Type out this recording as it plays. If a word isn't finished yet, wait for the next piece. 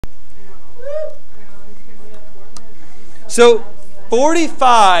So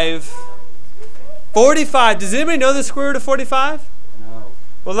 45, does anybody know the square root of 45? No.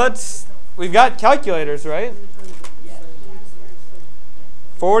 Well, we've got calculators, right?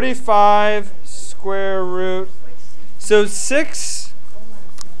 45 square root. So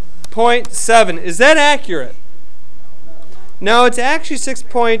 6.7. Is that accurate? No, it's actually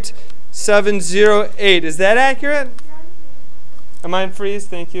 6.708. Is that accurate? Am I in freeze?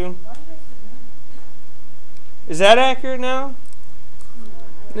 Thank you. Is that accurate now?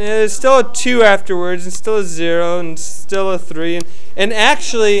 Yeah, there's still a 2 afterwards, and still a 0, and still a 3. And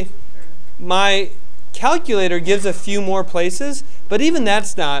actually, my calculator gives a few more places, but even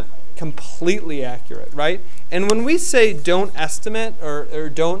that's not completely accurate, right? And when we say don't estimate or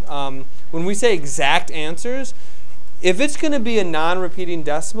don't, when we say exact answers, if it's going to be a non-repeating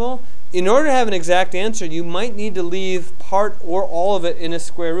decimal, in order to have an exact answer, you might need to leave part or all of it in a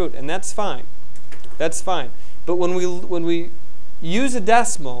square root, and that's fine. That's fine. But when we use a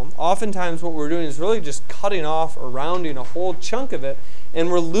decimal, oftentimes what we're doing is really just cutting off or rounding a whole chunk of it, and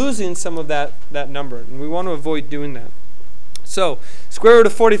we're losing some of that number, and we want to avoid doing that. So, square root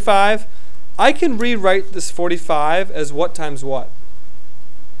of 45, I can rewrite this 45 as what times what?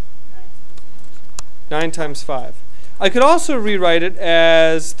 9 times 5. I could also rewrite it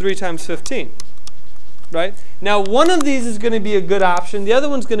as 3 times 15, right? Now, one of these is going to be a good option. The other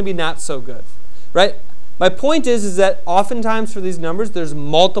one's going to be not so good, right? My point is that oftentimes for these numbers, there's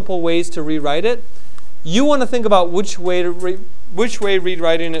multiple ways to rewrite it. You want to think about which way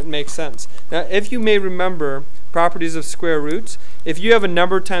rewriting it makes sense. Now, if you may remember properties of square roots, if you have a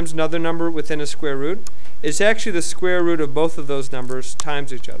number times another number within a square root, it's actually the square root of both of those numbers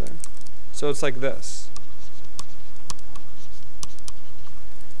times each other. So it's like this.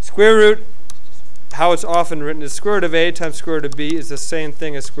 Square root, how it's often written, is square root of a times square root of b is the same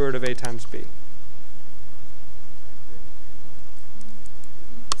thing as square root of a times b.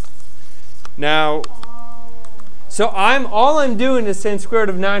 Now, so all I'm doing is saying square root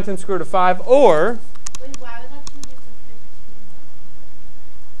of 9 times square root of 5, or Wait, why would that change it to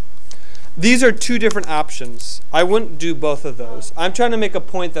 15? these are two different options. I wouldn't do both of those. I'm trying to make a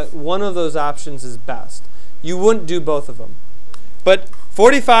point that one of those options is best. You wouldn't do both of them. But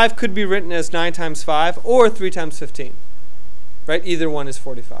 45 could be written as 9 times 5 or 3 times 15. Right? Either one is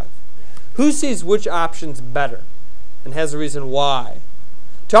 45. Who sees which option's better and has a reason why?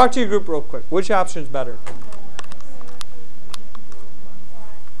 Talk to your group real quick. Which option's better?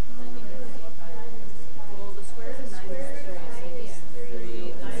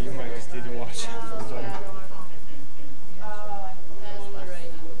 You might just need to watch it.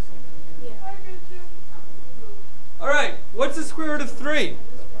 All right. What's the square root of 3?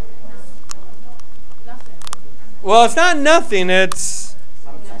 Well, it's not nothing. It's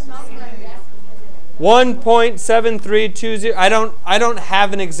 1.7320. I don't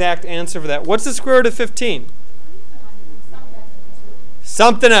have an exact answer for that. What's the square root of 15?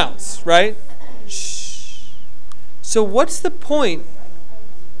 Something else, right? Shh. So what's the point?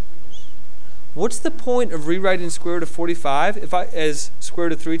 What's the point of rewriting square root of 45 as square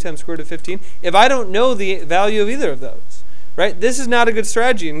root of 3 times square root of 15 if I don't know the value of either of those? Right? This is not a good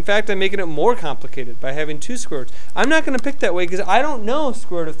strategy. In fact, I'm making it more complicated by having two square roots. I'm not going to pick that way because I don't know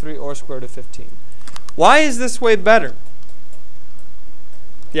square root of 3 or square root of 15. Why is this way better?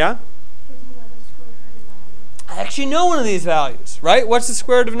 Yeah? I actually know one of these values, right? What's the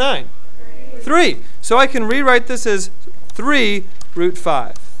square root of 9? 3. So I can rewrite this as 3 root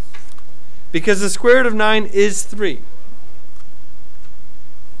 5. Because the square root of 9 is 3.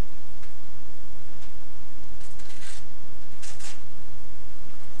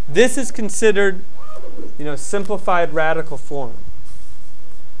 This is considered, simplified radical form.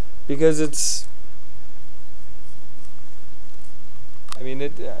 Because it's,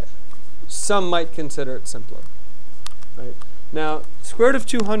 some might consider it simpler. Right? Now, square root of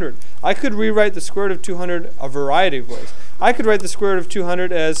 200. I could rewrite the square root of 200 a variety of ways. I could write the square root of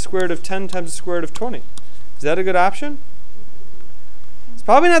 200 as square root of 10 times the square root of 20. Is that a good option? It's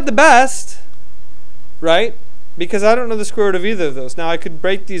probably not the best, right? Because I don't know the square root of either of those. Now, I could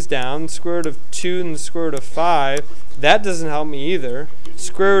break these down. Square root of 2 and the square root of 5. That doesn't help me either.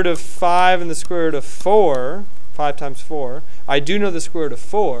 Square root of 5 and the square root of 4. 5 times 4. I do know the square root of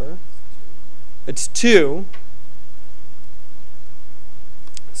 4. It's 2.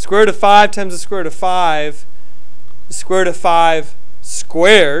 Square root of 5 times the square root of 5. The square root of 5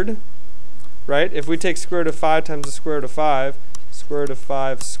 squared. Right? If we take square root of 5 times the square root of 5, square root of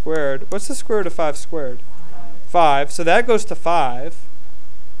 5 squared. What's the square root of 5 squared? 5. So that goes to 5.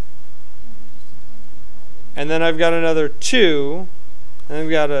 And then I've got another 2. And I've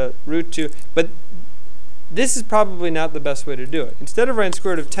got a root 2. But this is probably not the best way to do it. Instead of writing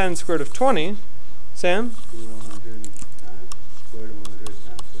square root of 10 square root of 20, Sam? Do 100 times square root of 100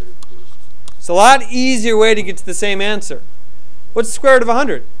 times square root of 2. It's a lot easier way to get to the same answer. What's the square root of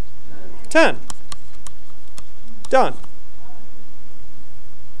 100? 10. Done.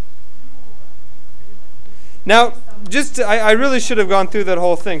 Now, I really should have gone through that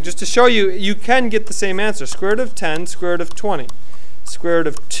whole thing. Just to show you, you can get the same answer. Square root of 10, square root of 20. Square root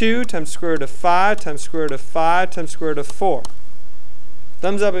of 2 times square root of 5 times square root of 5 times square root of 4.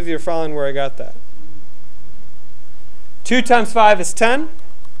 Thumbs up if you're following where I got that. 2 times 5 is 10.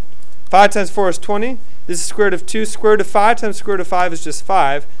 5 times 4 is 20. This is square root of 2. Square root of 5 times square root of 5 is just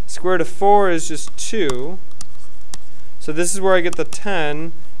 5. Square root of 4 is just 2. So this is where I get the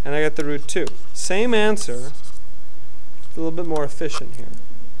 10, and I get the root 2. Same answer. A little bit more efficient here.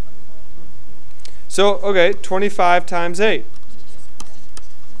 So, okay, 25 times 8.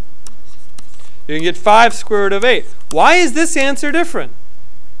 You can get 5 square root of 8. Why is this answer different?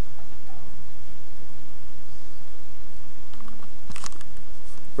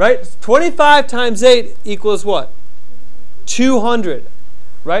 Right? 25 times 8 equals what? 200.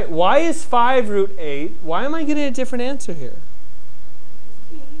 Right? Why is 5 root 8? Why am I getting a different answer here?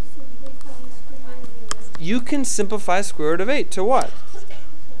 You can simplify square root of 8 to what?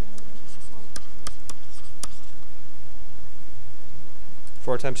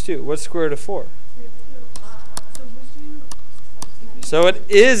 Four times 2. What's square root of 4? So it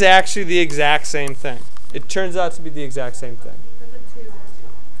is actually the exact same thing. It turns out to be the exact same thing.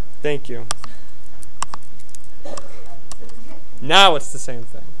 Thank you. Now it's the same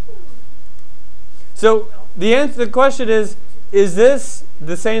thing. So the question is this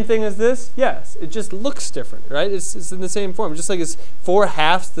the same thing as this? Yes. It just looks different, right? It's in the same form. Just like it's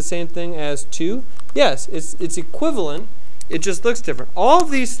 4/2 the same thing as 2. Yes, it's equivalent. It just looks different. All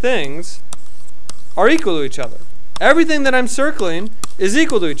of these things are equal to each other. Everything that I'm circling is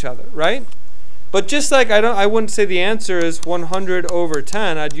equal to each other, right? But just like I wouldn't say the answer is 100 over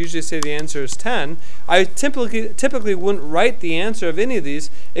 10. I'd usually say the answer is 10. I typically wouldn't write the answer of any of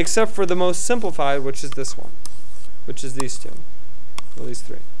these except for the most simplified, which is this one, which is these two. Well, these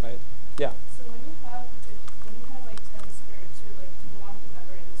three, right? Yeah. So when you have like 10 square root 2, like you want the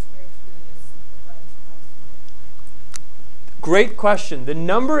number in the square root as simplified as possible? Great question. The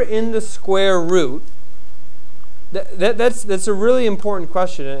number in the square root, that's a really important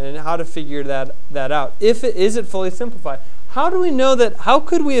question, and how to figure that out. Is it fully simplified? How do we know that? How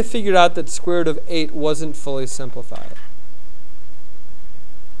could we have figured out that square root of 8 wasn't fully simplified?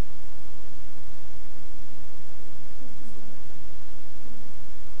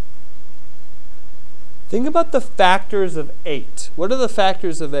 Think about the factors of 8. What are the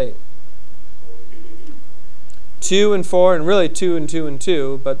factors of 8? 2 and 4, and really 2 and 2 and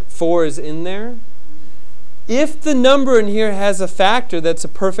 2, but 4 is in there. If the number in here has a factor that's a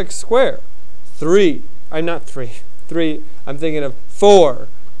perfect square, 3, not 3, 3, I'm thinking of 4,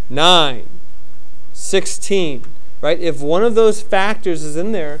 9, 16, right? If one of those factors is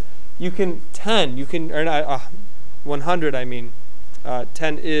in there, you can 10, you can, or not, 100 I mean,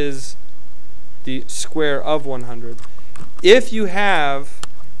 10 is the square of 100. If you have,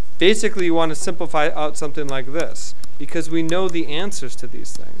 basically you want to simplify out something like this, because we know the answers to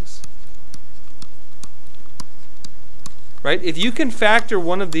these things. Right? If you can factor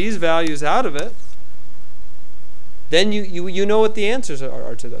one of these values out of it, then you know what the answers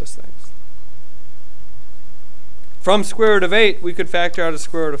are to those things. From square root of 8, we could factor out a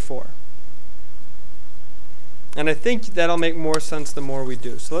square root of 4. And I think that'll make more sense the more we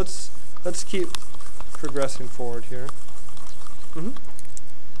do. So let's keep progressing forward here.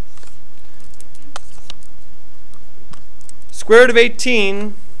 Square root of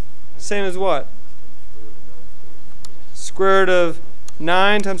 18, same as what? Square root of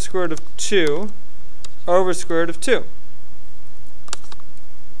 9 times square root of 2 over square root of 2.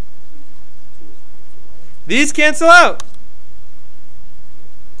 These cancel out.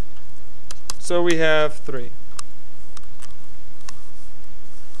 So we have 3.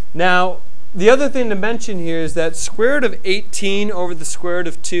 Now, the other thing to mention here is that square root of 18 over the square root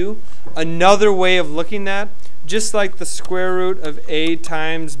of 2, another way of looking at, just like the square root of a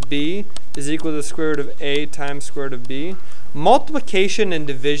times b is equal to the square root of a times square root of b, multiplication and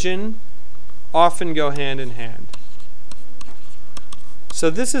division often go hand in hand. So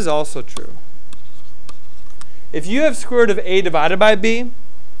this is also true. If you have square root of a divided by b,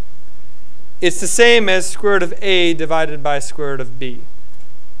 it's the same as square root of a divided by square root of b.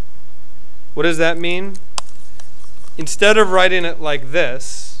 What does that mean? Instead of writing it like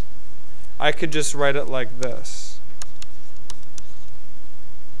this, I could just write it like this.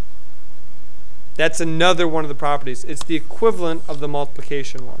 That's another one of the properties. It's the equivalent of the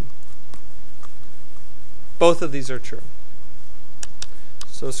multiplication one. Both of these are true.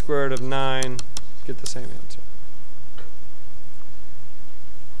 So square root of 9, get the same answer.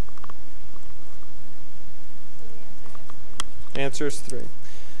 Answer is 3.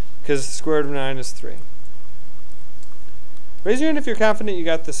 Because the square root of 9 is 3. Raise your hand if you're confident you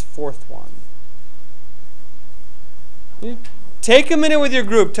got this fourth one. You take a minute with your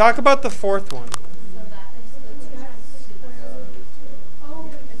group. Talk about the fourth one.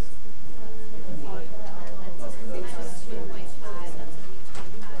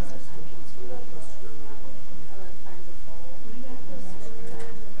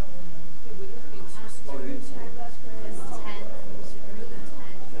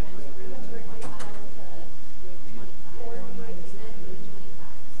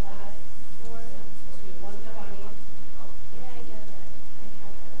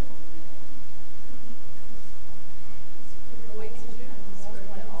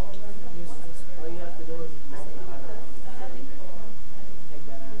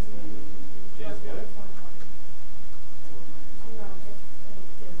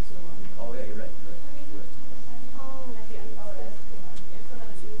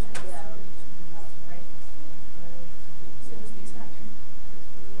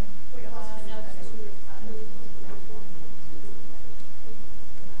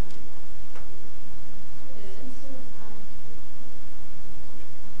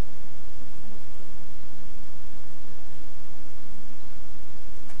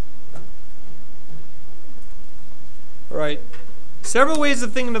 Right. Several ways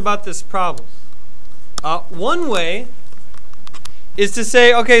of thinking about this problem. One way is to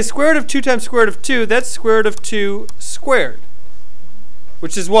say, okay, square root of 2 times square root of 2, that's square root of 2 squared.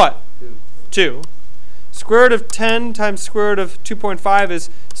 Which is what? 2. Square root of 10 times square root of 2.5 is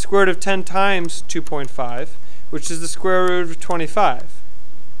square root of 10 times 2.5, which is the square root of 25.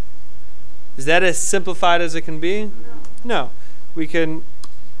 Is that as simplified as it can be? No. We can,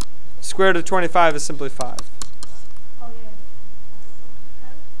 square root of 25 is simply 5.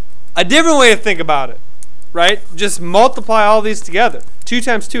 A different way to think about it, right? Just multiply all these together. 2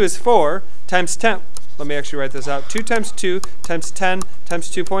 times 2 is 4 times 10. Let me actually write this out. 2 times 2 times 10 times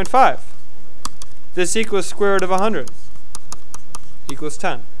 2.5. This equals square root of 100. Equals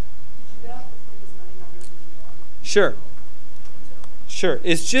 10. Sure. Sure.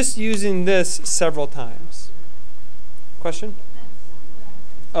 It's just using this several times. Question?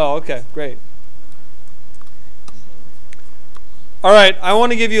 Oh, okay. Great. All right, I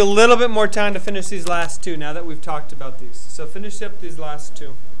want to give you a little bit more time to finish these last two now that we've talked about these. So finish up these last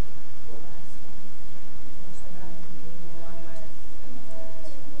two.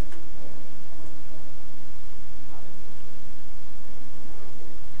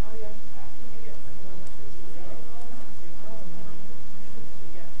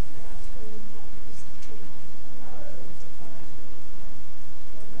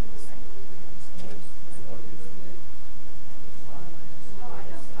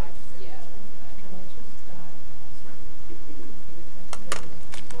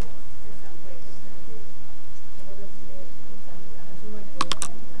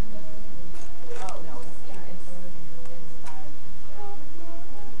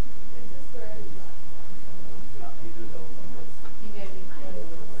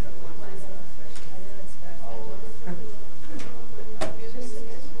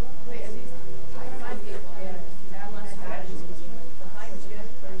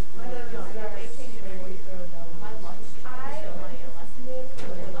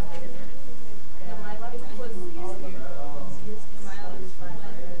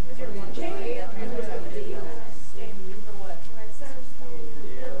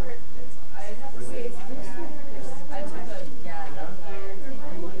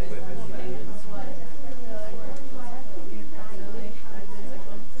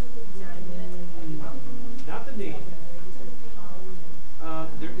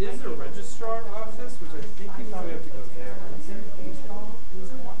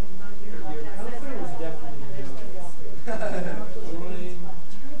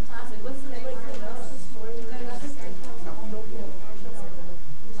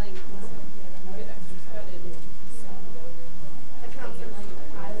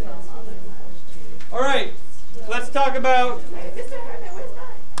 About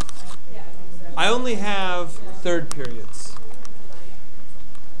I only have third periods.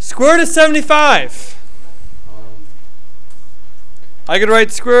 Square root of 75. I could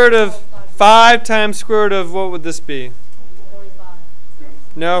write square root of 5 times square root of, what would this be?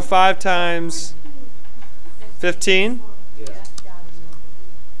 No, 5 times 15?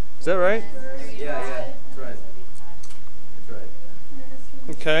 Is that right? Yeah, that's right. That's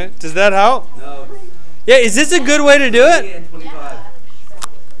right. Okay, does that help? No. Yeah, is this a good way to do it? And 25.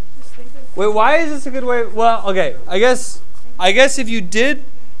 Wait, why is this a good way? Well, okay, I guess if you did,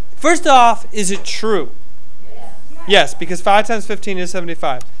 first off, is it true? Yes, because 5 times 15 is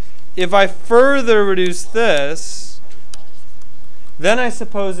 75. If I further reduce this, then I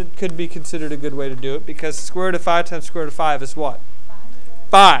suppose it could be considered a good way to do it, because square root of 5 times square root of 5 is what?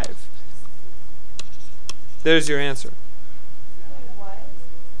 5. There's your answer.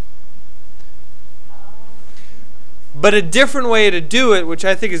 But a different way to do it, which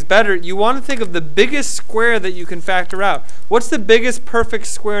I think is better, you want to think of the biggest square that you can factor out. What's the biggest perfect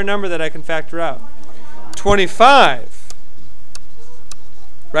square number that I can factor out? 25.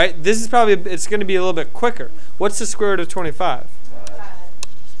 Right? This is probably, it's going to be a little bit quicker. What's the square root of 25?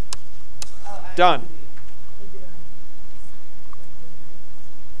 Done.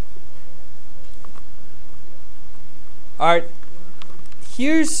 All right.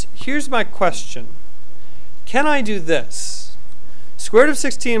 Here's my question. Can I do this? Square root of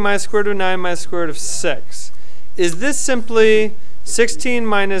 16 minus square root of 9 minus square root of 6. Is this simply 16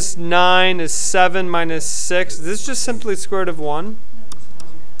 minus 9 is 7 minus 6? Is this just simply square root of 1?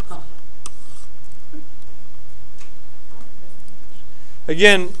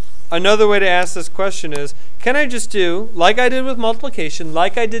 Again, another way to ask this question is, can I just do, like I did with multiplication,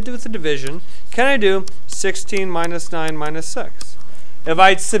 like I did with the division, can I do 16 minus 9 minus 6? If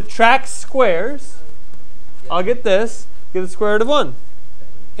I subtract squares, I'll get this, get the square root of 1.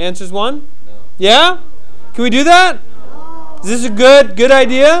 Answer's 1? No. Yeah? Can we do that? No. Is this a good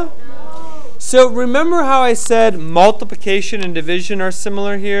idea? No. So remember how I said multiplication and division are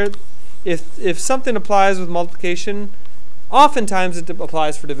similar here? If something applies with multiplication, oftentimes it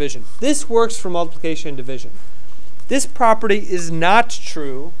applies for division. This works for multiplication and division. This property is not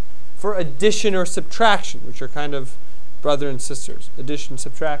true for addition or subtraction, which are kind of brother and sisters. Addition and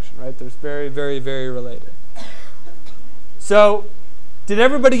subtraction, right? They're very, very, very related. So, did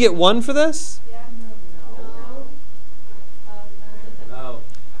everybody get 1 for this? Yeah. No.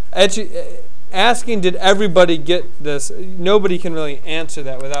 Actually, asking did everybody get this, nobody can really answer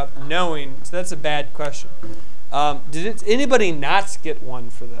that without knowing, so that's a bad question. Did anybody not get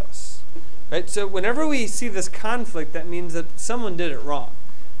 1 for this? Right? So whenever we see this conflict, that means that someone did it wrong,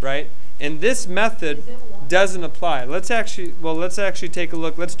 right? And this method doesn't apply. Let's actually take a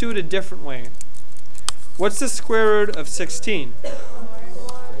look. Let's do it a different way. What's the square root of 16?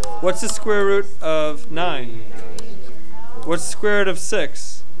 What's the square root of 9? What's the square root of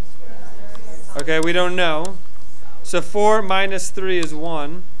 6? Okay, we don't know. So 4 minus 3 is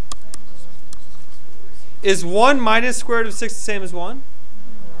 1. Is 1 minus square root of 6 the same as 1?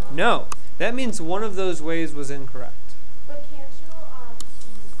 No. That means one of those ways was incorrect. But can't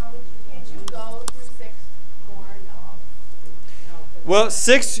you go through 6 more? No. Well,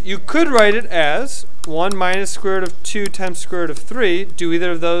 6, you could write it as 1 minus square root of 2 times square root of 3. Do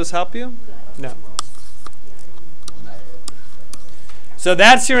either of those help you? No. So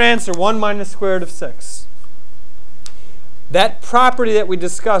that's your answer, 1 minus square root of 6. That property that we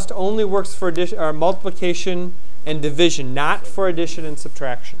discussed only works for addition, or multiplication and division, not for addition and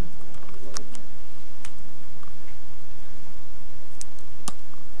subtraction.